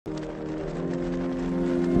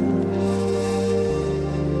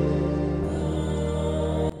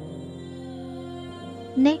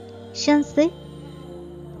Shanxi.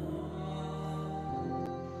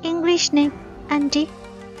 English name Andy.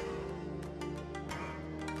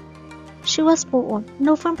 She was born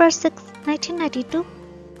November 6, 1992.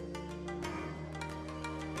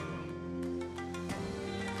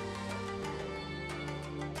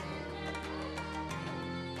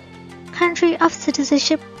 Country of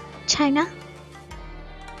citizenship China.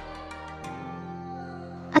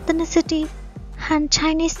 Ethnicity Han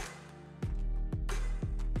Chinese.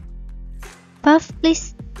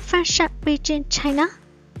 Birthplace Fanshan region China.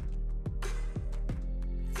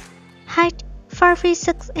 Height 5 feet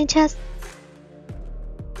 6 inches.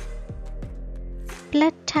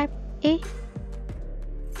 Blood type A.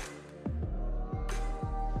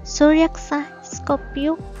 Zodiac sign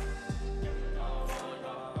Scorpio.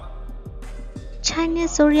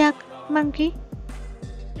 Chinese zodiac monkey.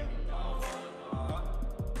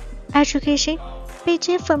 Education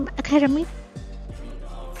PG from Academy.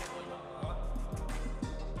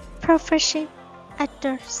 Profession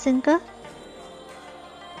actor singer.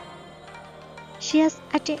 She has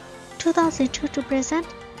acted 2002 to present.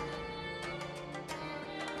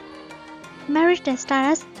 Married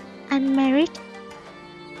status unmarried.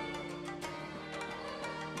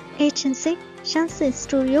 Agency Shanxi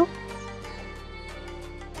Studio.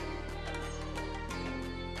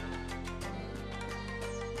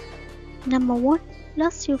 Number 1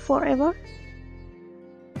 Loves You Forever.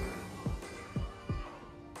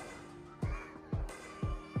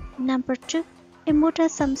 Number 2 Immortal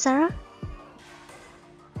Samsara.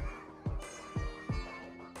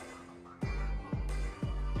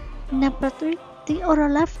 Number 3 The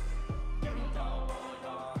Oral Love.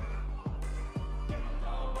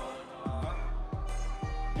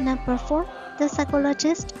 Number 4 The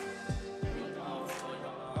Psychologist.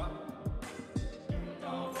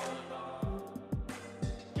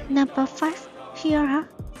 Number 5 Hear Her.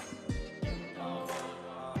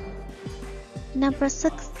 Number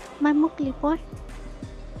 6 My Mowgli Boy.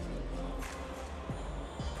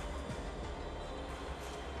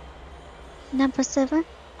 Number 7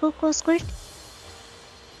 Coco Squid.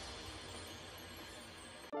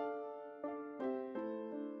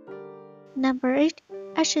 Number 8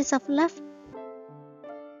 Ashes of Love.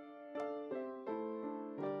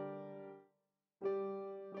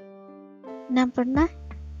 Number 9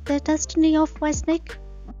 The Destiny of White Snake.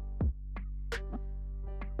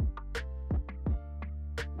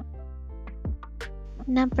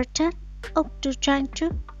 Number 10 Up to Giant 2.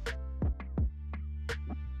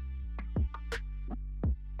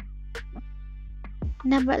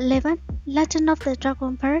 Number 11 Legend of the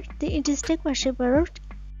Dragon Bird, The Indistinguishable Root.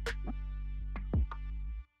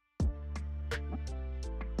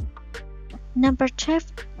 Number 12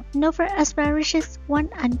 Novel Aspirations 1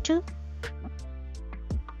 and 2.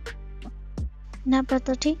 Number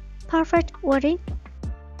 13 Perfect Wedding.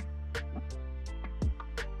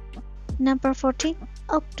 Number 14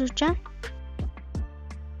 Up to Giant.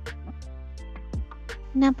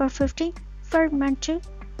 Number 15 Ferdman 2.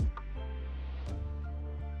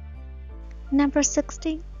 Number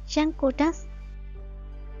 16 Young Goddess.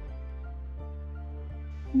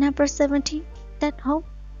 Number 17 Dead Home.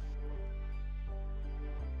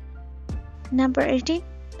 Number 18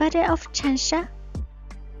 Battle of Changsha.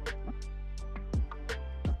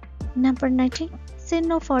 Number 19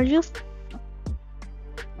 Signal for Youth.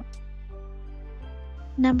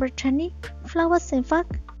 Number 20 Flowers in Fog.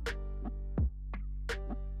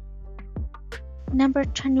 Number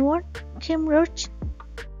 21 Kim Roach.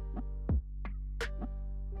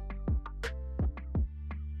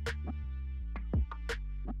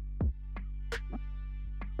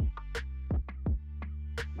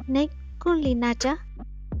 Next Gulnezer.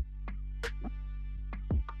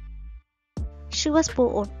 She was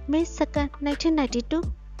born May 2, 1992.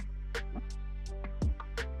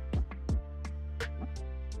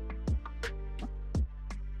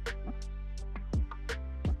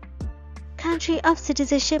 Country of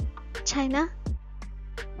citizenship China.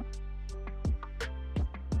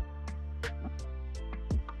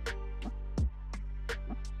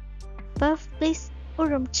 Birthplace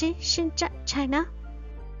Urumqi, Xinjiang, China.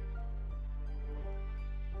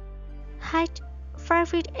 Height 5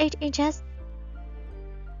 feet 8 inches.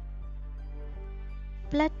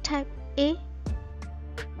 Blood type A.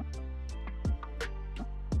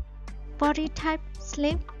 Body type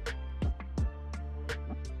slim.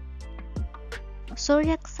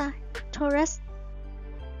 Zodiac sign Taurus.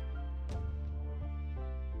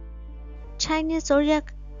 Chinese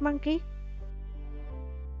zodiac monkey.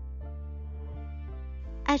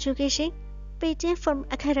 Education PG from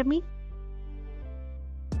Academy.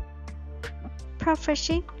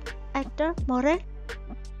 Profession actor model.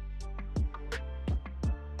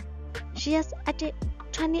 Years at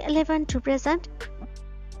 2011 to present.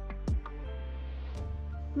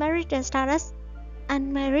 Married status,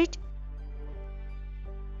 unmarried.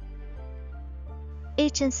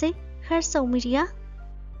 Agency, Herzog Media.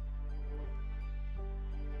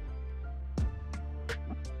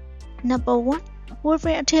 Number 1,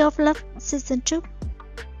 Wolverine A Tale of Love, Season 2.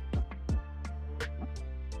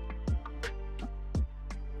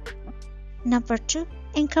 Number 2,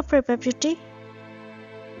 Incomparable Beauty.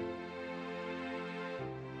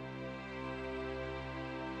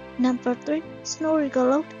 Number 3, Snowy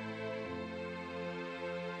Gold.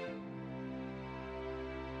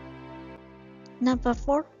 Number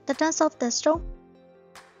 4, The Dance of the Storm.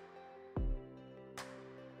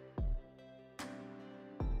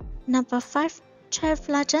 Number 5, 12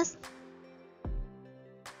 Legends.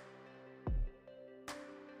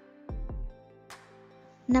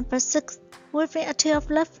 Number 6, Wolverine A Tale of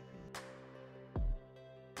Love.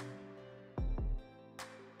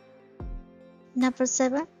 Number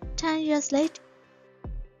 7, 10 Years Late.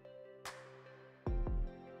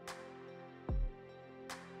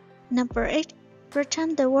 Number 8,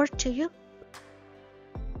 Return the World to You.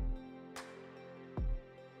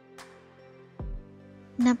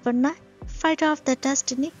 Number 9, Fighter of the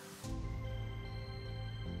Destiny.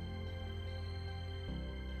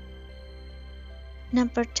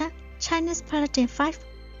 Number 10, Chinese Paladin 5.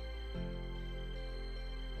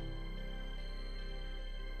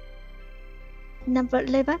 Number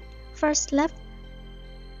 11, First Love.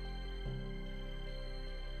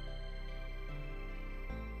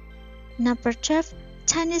 Number 12,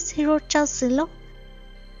 Chinese Hero Zhao Zilong.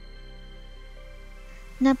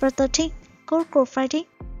 Number 13, Gorgo Fighting.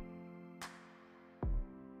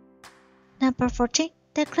 Number 14,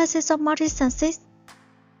 The Crisis of Multi Senses.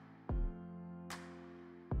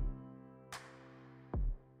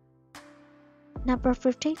 Number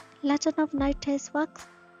 15, Legend of Night Taste Wax.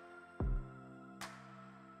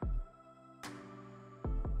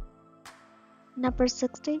 Number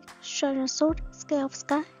 16, Shadow Sword, Scale of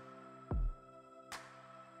Sky.